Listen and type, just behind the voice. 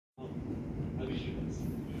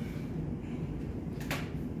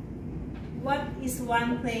What is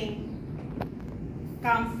one thing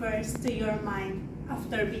comes first to your mind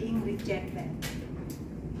after being rejected?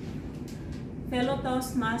 Fellow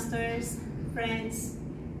Toastmasters, friends,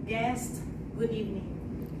 guests, good evening.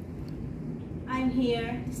 I'm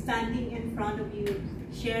here standing in front of you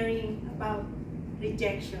sharing about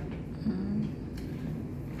rejection.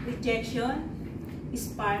 Rejection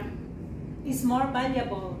is more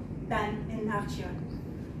valuable than inaction.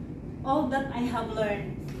 All that I have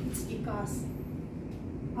learned is because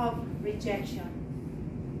of rejection.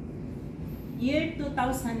 Year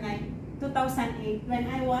 2008, when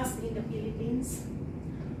I was in the Philippines,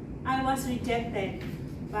 I was rejected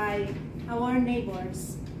by our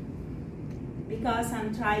neighbors because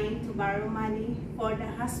I'm trying to borrow money for the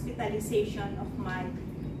hospitalization of my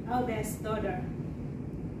eldest daughter.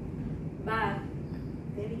 But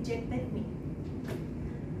they rejected me.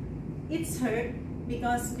 It's hurt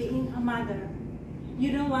because being a mother,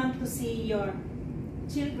 you don't want to see your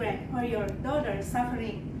children or your daughter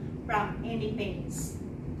suffering from any pains.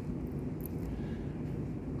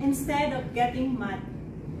 Instead of getting mad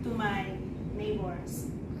to my neighbors,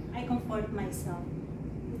 I comfort myself.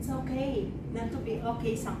 It's okay not to be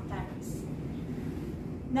okay sometimes.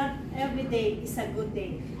 Not every day is a good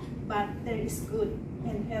day, but there is good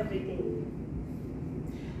in every day.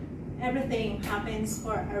 Everything happens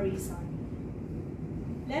for a reason.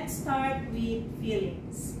 Let's start with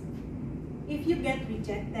feelings. If you get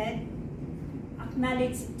rejected,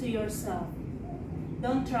 acknowledge it to yourself.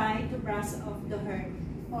 Don't try to brush off the hurt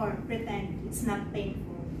or pretend it's not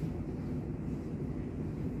painful.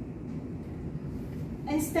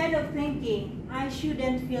 Instead of thinking, I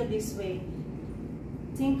shouldn't feel this way,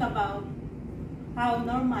 think about how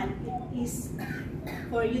normal it is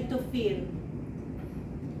for you to feel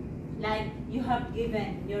like you have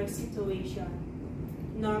given your situation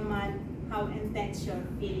normal, how intense your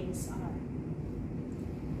feelings are.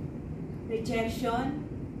 Rejection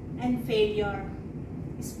and failure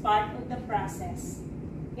is part of the process.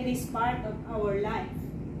 It is part of our life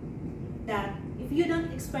that if you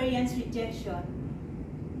don't experience rejection,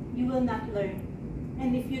 you will not learn.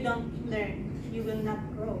 And if you don't learn, you will not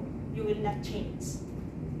grow. You will not change.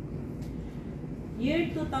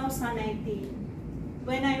 Year 2019,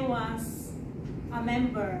 when I was a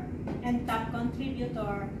member and top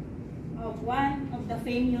contributor of one of the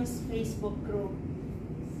famous Facebook group,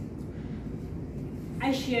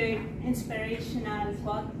 I shared inspirational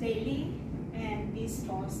quote daily, and this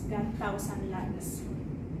post got 1,000 likes.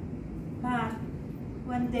 But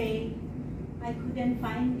one day, I couldn't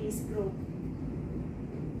find this group.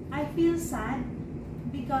 I feel sad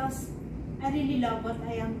because I really love what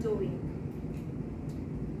I am doing.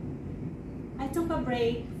 I took a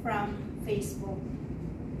break from Facebook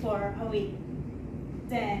for a week.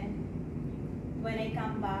 Then, when I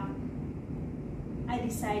come back, I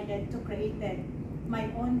decided to create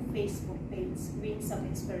my own Facebook page, Wings of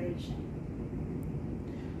Inspiration.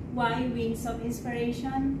 Why Wings of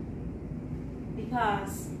Inspiration?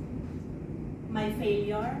 Because my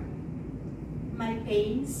failure, my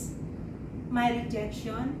pains, my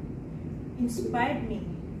rejection inspired me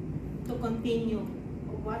to continue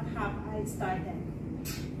what have I started.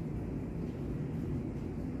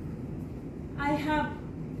 I have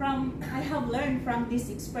learned from these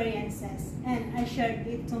experiences, and I shared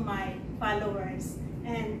it to my followers.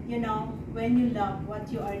 And you know, when you love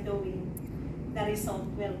what you are doing, the result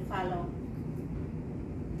will follow.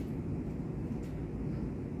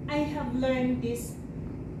 I have learned this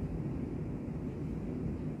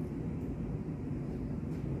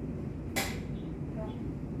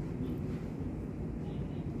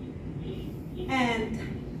and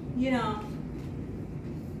you know,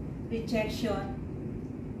 rejection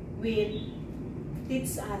will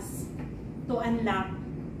teach us to unlock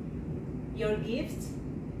your gifts,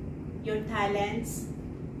 your talents,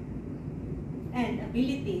 and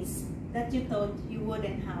abilities that you thought you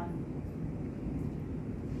wouldn't have.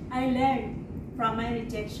 I learned from my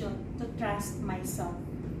rejection to trust myself,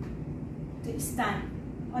 to stand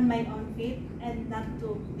on my own feet and not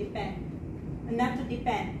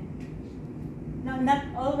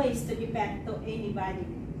always to depend to anybody.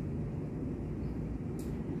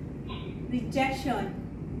 Rejection.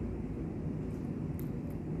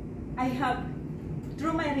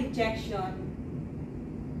 Through my rejection,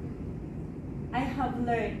 I have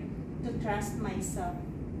learned to trust myself,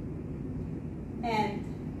 and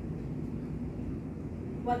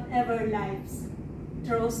whatever life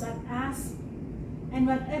throws at us and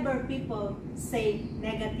whatever people say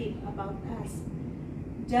negative about us,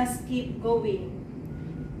 just keep going.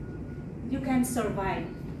 You can survive.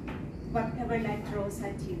 whatever life throws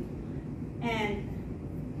at you. And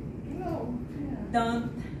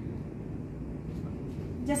don't,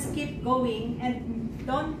 just keep going and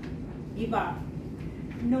don't give up.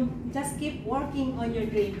 No, just keep working on your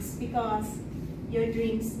dreams, because your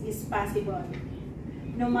dreams is possible.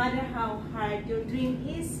 No matter how hard your dream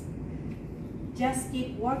is, just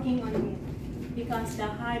keep working on it, because the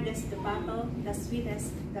hardest the battle, the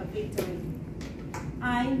sweetest the victory.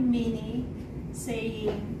 I'm Minnie,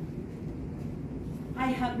 saying, I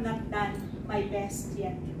have not done my best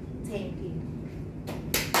yet. Thank you.